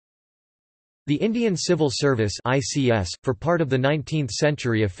The Indian Civil Service (ICS), for part of the 19th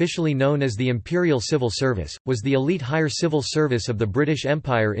century officially known as the Imperial Civil Service, was the elite higher civil service of the British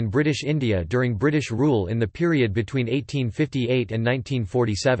Empire in British India during British rule in the period between 1858 and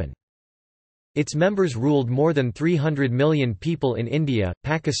 1947. Its members ruled more than 300 million people in India,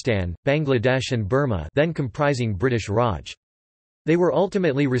 Pakistan, Bangladesh and Burma, then comprising British Raj. They were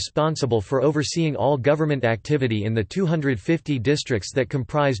ultimately responsible for overseeing all government activity in the 250 districts that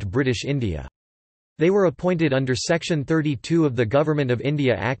comprised British India. They were appointed under Section 32 of the Government of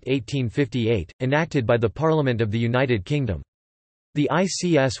India Act 1858, enacted by the Parliament of the United Kingdom. The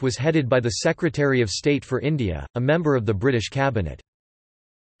ICS was headed by the Secretary of State for India, a member of the British Cabinet.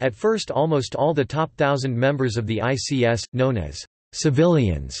 At first almost all the top 1,000 members of the ICS, known as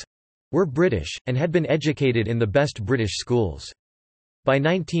civilians, were British, and had been educated in the best British schools. By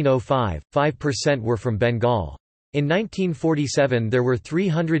 1905, 5% were from Bengal. In 1947 there were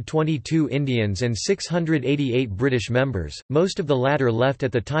 322 Indians and 688 British members, most of the latter left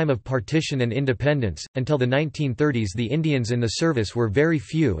at the time of partition and independence. Until the 1930s the Indians in the service were very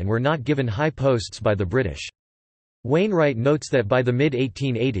few and were not given high posts by the British. Wainwright notes that by the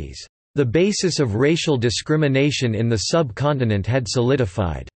mid-1880s, "the basis of racial discrimination in the subcontinent had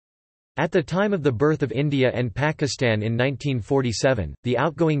solidified." At the time of the birth of India and Pakistan in 1947, the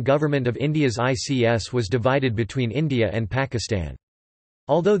outgoing government of India's ICS was divided between India and Pakistan.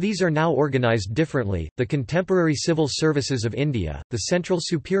 Although these are now organized differently, the contemporary civil services of India, the Central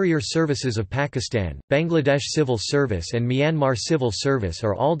Superior Services of Pakistan, Bangladesh Civil Service and Myanmar Civil Service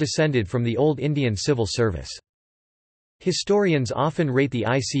are all descended from the old Indian civil service. Historians often rate the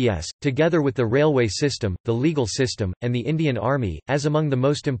ICS, together with the railway system, the legal system, and the Indian Army, as among the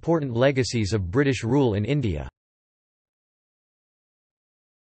most important legacies of British rule in India.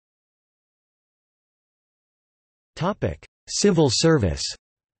 Civil service.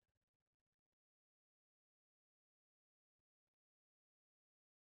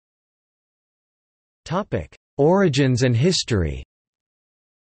 Origins and history.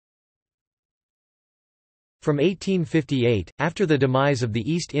 From 1858, after the demise of the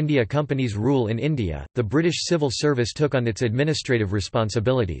East India Company's rule in India, the British civil service took on its administrative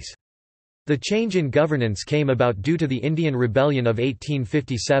responsibilities. The change in governance came about due to the Indian Rebellion of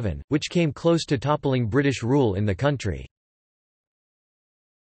 1857, which came close to toppling British rule in the country.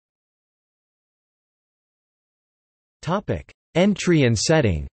 Entry and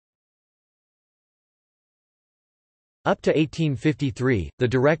setting. Up to 1853, the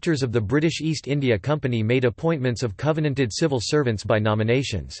directors of the British East India Company made appointments of covenanted civil servants by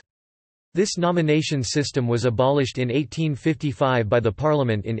nominations. This nomination system was abolished in 1855 by the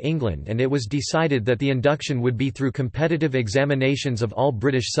Parliament in England, and it was decided that the induction would be through competitive examinations of all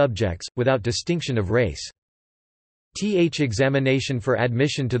British subjects, without distinction of race. Examination for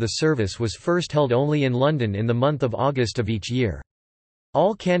admission to the service was first held only in London in the month of August of each year.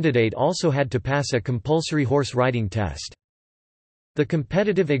 All candidate also had to pass a compulsory horse riding test. The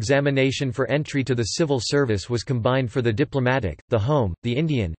competitive examination for entry to the civil service was combined for the diplomatic, the home, the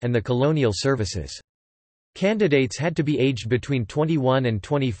Indian, and the colonial services. Candidates had to be aged between 21 and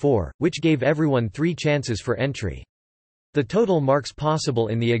 24, which gave everyone 3 chances for entry. The total marks possible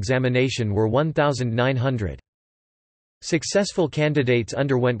in the examination were 1,900. Successful candidates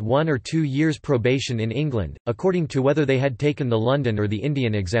underwent 1 or 2 years probation in England, according to whether they had taken the London or the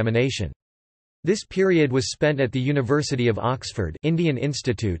Indian examination. This period was spent at the University of Oxford, Indian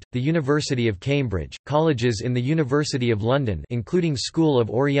Institute, the University of Cambridge, colleges in the University of London including School of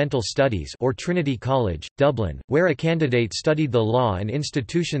Oriental Studies or Trinity College, Dublin, where a candidate studied the law and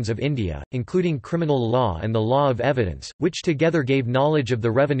institutions of India, including criminal law and the law of evidence, which together gave knowledge of the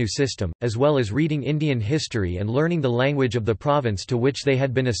revenue system, as well as reading Indian history and learning the language of the province to which they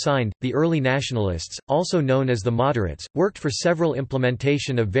had been assigned. The early nationalists, also known as the moderates, worked for several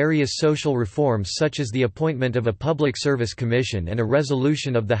implementation of various social reforms such as the appointment of a Public Service Commission and a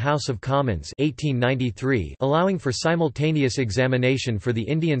resolution of the House of Commons 1893 allowing for simultaneous examination for the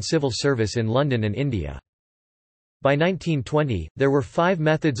Indian civil service in London and India. By 1920, there were 5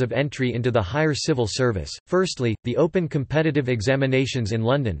 methods of entry into the higher civil service. Firstly, the open competitive examinations in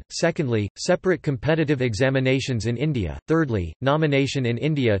London. Secondly, separate competitive examinations in India. Thirdly, nomination in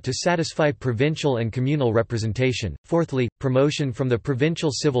India to satisfy provincial and communal representation. Fourthly, promotion from the provincial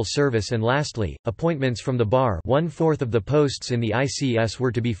civil service, and lastly, appointments from the bar. 1/4 of the posts in the ICS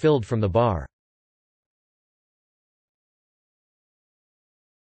were to be filled from the bar.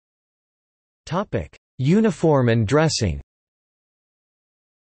 Topic: Uniform and dressing.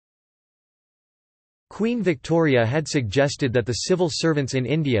 Queen Victoria had suggested that the civil servants in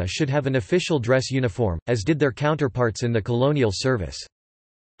India should have an official dress uniform, as did their counterparts in the colonial service.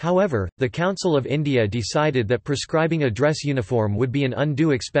 However, the Council of India decided that prescribing a dress uniform would be an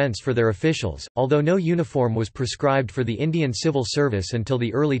undue expense for their officials, although no uniform was prescribed for the Indian civil service until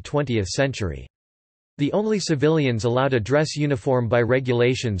the early 20th century. The only civilians allowed a dress uniform by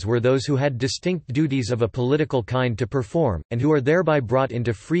regulations were those who had distinct duties of a political kind to perform, and who are thereby brought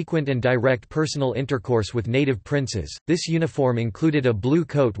into frequent and direct personal intercourse with native princes. This uniform included a blue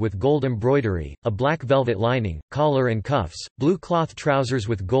coat with gold embroidery, a black velvet lining, collar and cuffs, blue cloth trousers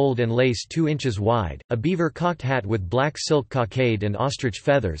with gold and lace 2 inches wide, a beaver-cocked hat with black silk cockade and ostrich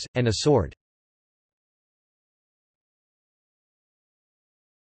feathers, and a sword.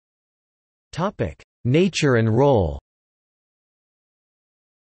 Nature and role.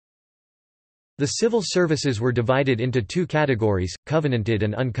 The civil services were divided into 2 categories, covenanted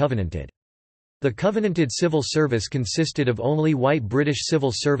and uncovenanted. The covenanted civil service consisted of only white British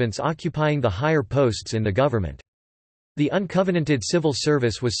civil servants occupying the higher posts in the government. The uncovenanted civil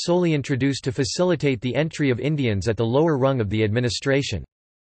service was solely introduced to facilitate the entry of Indians at the lower rung of the administration.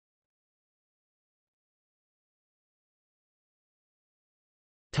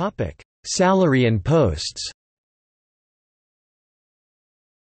 Salary and posts.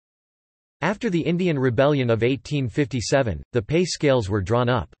 After the Indian Rebellion of 1857, the pay scales were drawn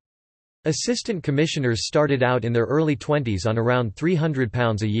up. Assistant commissioners started out in their early 20s on around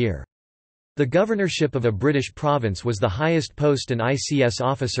 £300 a year. The governorship of a British province was the highest post an ICS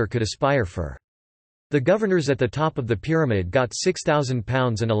officer could aspire for. The governors at the top of the pyramid got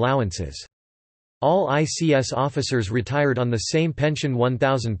 £6,000 in allowances. All ICS officers retired on the same pension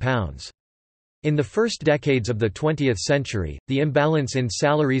 £1,000. In the first decades of the 20th century, the imbalance in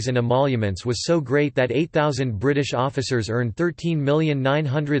salaries and emoluments was so great that 8,000 British officers earned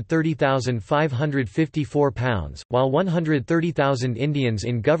 £13,930,554, while 130,000 Indians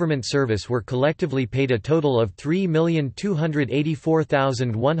in government service were collectively paid a total of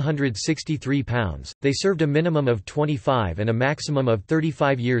 £3,284,163. They served a minimum of 25 and a maximum of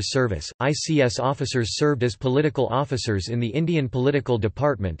 35 years service. ICS officers served as political officers in the Indian Political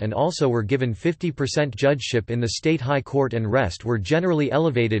Department and also were given 50% judgeship in the state high court, and rest were generally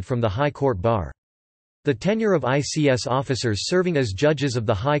elevated from the high court bar. The tenure of ICS officers serving as judges of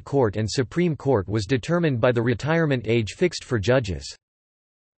the High Court and Supreme Court was determined by the retirement age fixed for judges.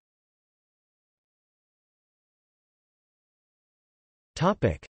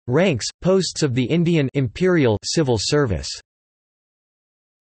 Ranks, posts of the Indian Imperial civil service.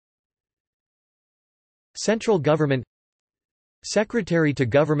 Central Government, Secretary to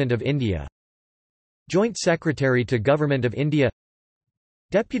Government of India, Joint Secretary to Government of India,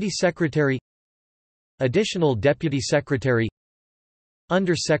 Deputy Secretary, Additional Deputy Secretary,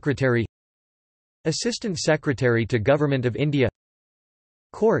 Under Secretary, Assistant Secretary to Government of India,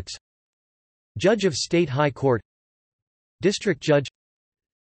 Courts, Judge of State High Court, District Judge,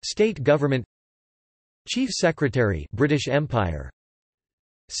 State Government, Chief Secretary, British Empire,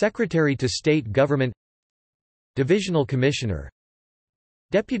 Secretary to State Government, Divisional Commissioner,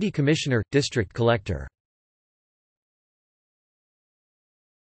 Deputy Commissioner, District Collector.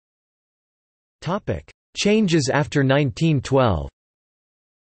 Changes after 1912.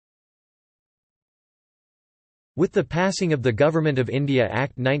 With the passing of the Government of India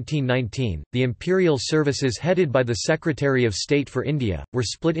Act 1919, the imperial services headed by the Secretary of State for India were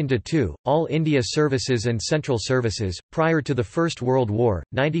split into 2, All India Services and Central Services. Prior to the First World War,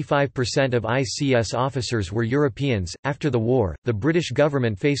 95% of ICS officers were Europeans. After the war, the British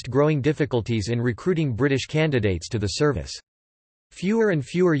government faced growing difficulties in recruiting British candidates to the service. Fewer and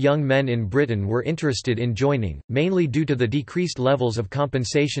fewer young men in Britain were interested in joining, mainly due to the decreased levels of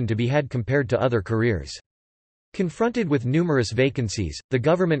compensation to be had compared to other careers. Confronted with numerous vacancies, the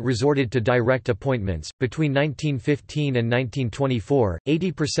government resorted to direct appointments. Between 1915 and 1924,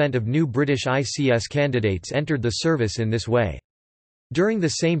 80% of new British ICS candidates entered the service in this way. During the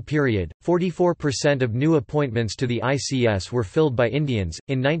same period, 44% of new appointments to the ICS were filled by Indians.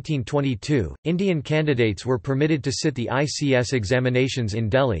 In 1922, Indian candidates were permitted to sit the ICS examinations in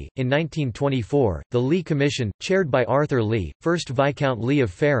Delhi. In 1924, the Lee Commission, chaired by Arthur Lee, 1st Viscount Lee of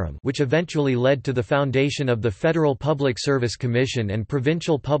Fareham, which eventually led to the foundation of the Federal Public Service Commission and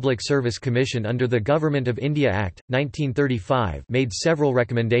Provincial Public Service Commission under the Government of India Act, 1935, made several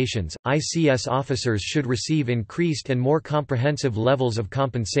recommendations. ICS officers should receive increased and more comprehensive levels of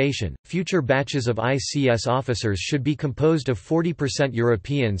compensation. Future batches of ICS officers should be composed of 40%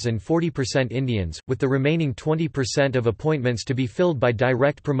 Europeans and 40% Indians, with the remaining 20% of appointments to be filled by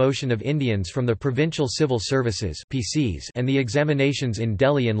direct promotion of Indians from the Provincial Civil Services (PCs), and the examinations in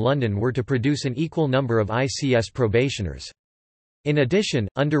Delhi and London were to produce an equal number of ICS probationers. In addition,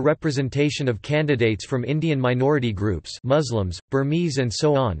 underrepresentation of candidates from Indian minority groups Muslims, Burmese and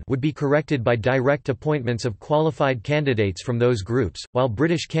so on would be corrected by direct appointments of qualified candidates from those groups, while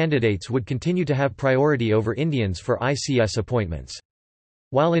British candidates would continue to have priority over Indians for ICS appointments.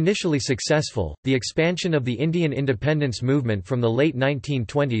 While initially successful, the expansion of the Indian independence movement from the late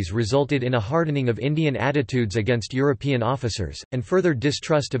 1920s resulted in a hardening of Indian attitudes against European officers, and further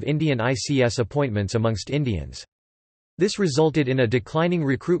distrust of Indian ICS appointments amongst Indians. This resulted in a declining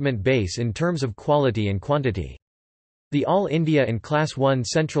recruitment base in terms of quality and quantity. The All India and Class I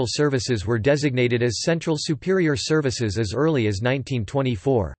Central Services were designated as Central Superior Services as early as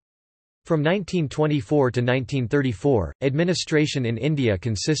 1924. From 1924 to 1934, administration in India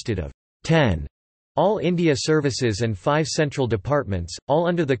consisted of 10 All India Services and 5 Central Departments, all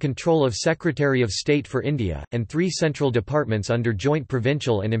under the control of Secretary of State for India, and 3 Central Departments under joint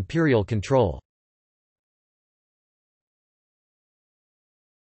provincial and imperial control.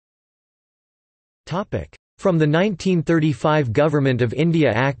 From the 1935 Government of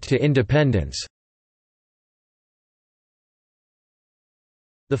India Act to independence.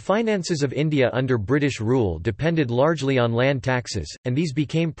 The finances of India under British rule depended largely on land taxes, and these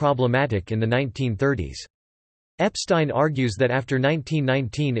became problematic in the 1930s. Epstein argues that after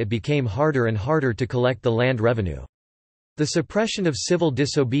 1919 it became harder and harder to collect the land revenue. The suppression of civil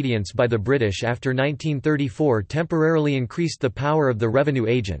disobedience by the British after 1934 temporarily increased the power of the revenue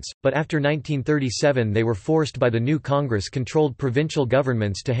agents, but after 1937 they were forced by the new Congress-controlled provincial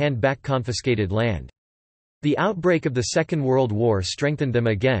governments to hand back confiscated land. The outbreak of the Second World War strengthened them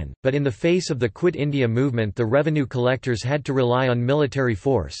again, but in the face of the Quit India movement the revenue collectors had to rely on military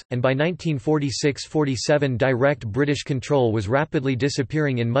force, and by 1946–47 direct British control was rapidly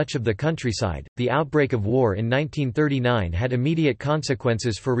disappearing in much of the countryside. The outbreak of war in 1939 had immediate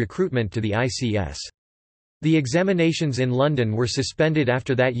consequences for recruitment to the ICS. The examinations in London were suspended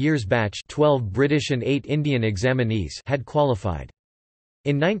after that year's batch 12 British and 8 Indian examinees had qualified.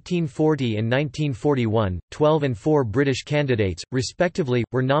 In 1940 and 1941, 12 and 4 British candidates, respectively,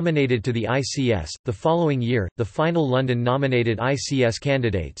 were nominated to the ICS. The following year, the final London-nominated ICS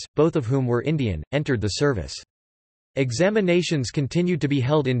candidates, both of whom were Indian, entered the service. Examinations continued to be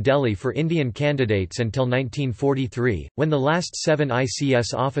held in Delhi for Indian candidates until 1943, when the last 7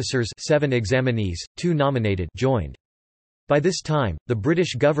 ICS officers 7 examinees, 2 nominated joined. By this time, the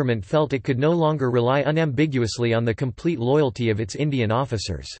British government felt it could no longer rely unambiguously on the complete loyalty of its Indian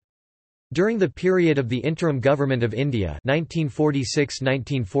officers. During the period of the Interim Government of India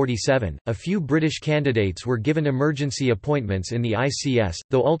 1946–1947, a few British candidates were given emergency appointments in the ICS,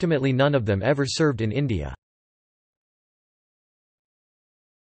 though ultimately none of them ever served in India.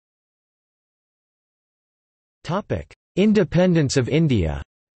 Independence of India.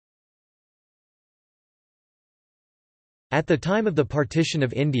 At the time of the partition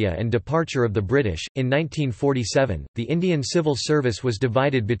of India and departure of the British, in 1947, the Indian civil service was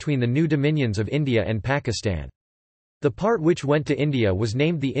divided between the new dominions of India and Pakistan. The part which went to India was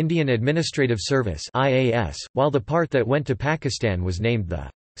named the Indian Administrative Service (IAS), while the part that went to Pakistan was named the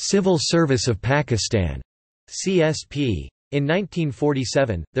Civil Service of Pakistan (CSP). In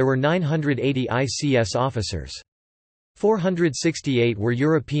 1947, there were 980 ICS officers. 468 were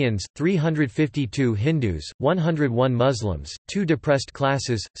Europeans, 352 Hindus, 101 Muslims, 2 depressed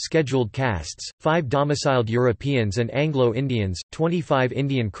classes, scheduled castes, 5 domiciled Europeans and Anglo-Indians, 25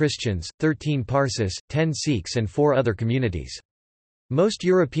 Indian Christians, 13 Parsis, 10 Sikhs and 4 other communities. Most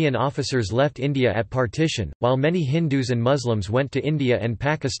European officers left India at partition, while many Hindus and Muslims went to India and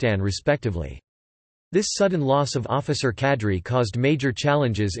Pakistan respectively. This sudden loss of officer cadre caused major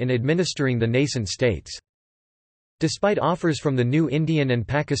challenges in administering the nascent states. Despite offers from the new Indian and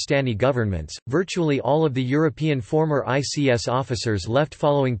Pakistani governments, virtually all of the European former ICS officers left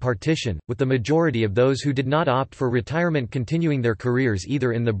following partition, with the majority of those who did not opt for retirement continuing their careers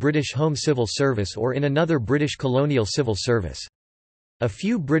either in the British Home Civil Service or in another British colonial civil service. A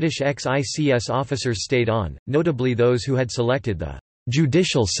few British ex-ICS officers stayed on, notably those who had selected the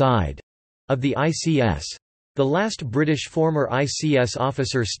judicial side of the ICS. The last British former ICS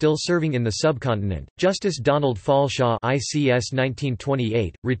officer still serving in the subcontinent, Justice Donald Falshaw ICS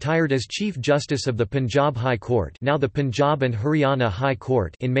 1928, retired as Chief Justice of the Punjab High Court, now the Punjab and Haryana High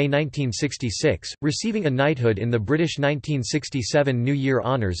Court, in May 1966, receiving a knighthood in the British 1967 New Year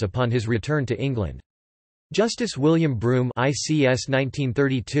Honours upon his return to England. Justice William Broome ICS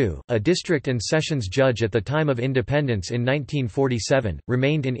 1932, a district and sessions judge at the time of independence in 1947,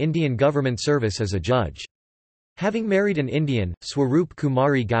 remained in Indian government service as a judge. Having married an Indian, Swaroop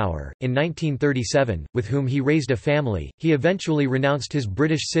Kumari Gaur, in 1937, with whom he raised a family, he eventually renounced his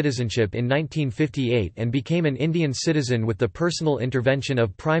British citizenship in 1958 and became an Indian citizen with the personal intervention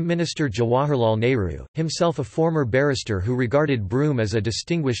of Prime Minister Jawaharlal Nehru, himself a former barrister who regarded Broom as a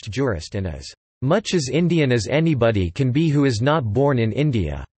distinguished jurist and as much as Indian as anybody can be who is not born in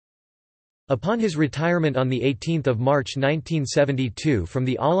India. Upon his retirement on 18 March 1972 from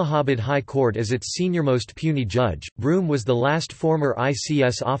the Allahabad High Court as its senior-most puisne judge, Broom was the last former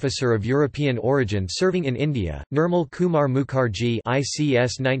ICS officer of European origin serving in India. Nirmal Kumar Mukherjee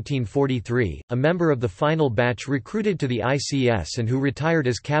ICS 1943, a member of the final batch recruited to the ICS and who retired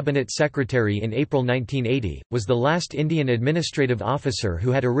as Cabinet Secretary in April 1980, was the last Indian administrative officer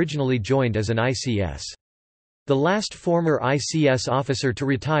who had originally joined as an ICS. The last former ICS officer to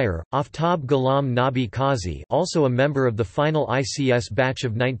retire, Aftab Ghulam Nabi Qazi, also a member of the final ICS batch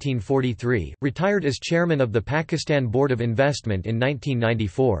of 1943, retired as chairman of the Pakistan Board of Investment in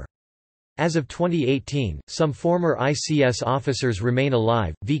 1994. As of 2018, some former ICS officers remain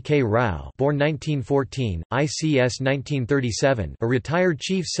alive. V.K. Rao, born 1914, ICS 1937, a retired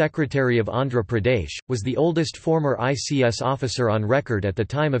Chief Secretary of Andhra Pradesh, was the oldest former ICS officer on record at the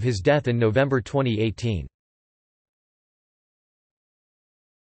time of his death in November 2018.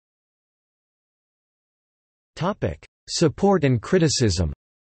 Support and criticism.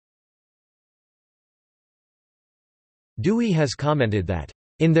 Dewey has commented that,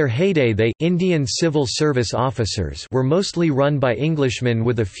 "In their heyday they Indian civil service officers were mostly run by Englishmen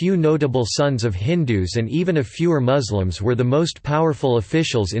with a few notable sons of Hindus and even a fewer Muslims were the most powerful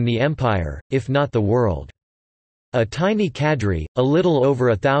officials in the empire, if not the world. A tiny cadre, a little over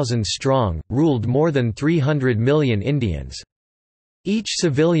 1,000 strong, ruled more than 300 million Indians. Each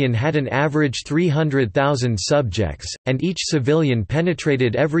civilian had an average 300,000 subjects, and each civilian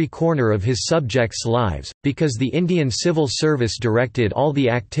penetrated every corner of his subjects' lives, because the Indian civil service directed all the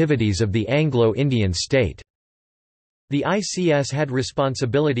activities of the Anglo-Indian state. The ICS had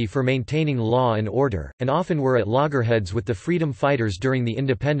responsibility for maintaining law and order, and often were at loggerheads with the freedom fighters during the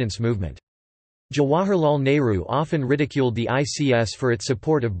independence movement. Jawaharlal Nehru often ridiculed the ICS for its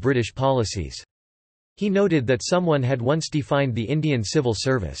support of British policies. He noted that someone had once defined the Indian civil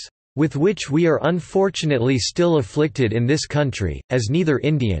service, "with which we are unfortunately still afflicted in this country, as neither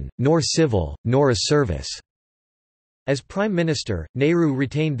Indian, nor civil, nor a service." As Prime Minister, Nehru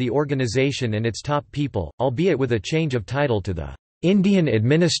retained the organisation and its top people, albeit with a change of title to the Indian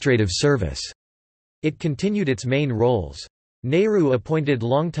Administrative Service. It continued its main roles. Nehru appointed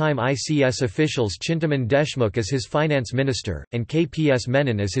longtime ICS officials Chintaman Deshmukh as his finance minister, and K.P.S.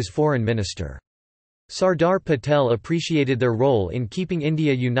 Menon as his foreign minister. Sardar Patel appreciated their role in keeping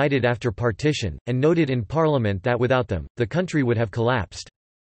India united after partition, and noted in Parliament that without them, the country would have collapsed.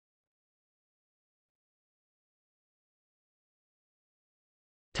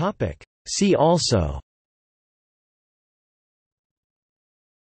 See also: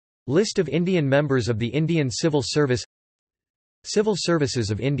 List of Indian members of the Indian Civil Service, Civil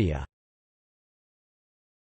Services of India.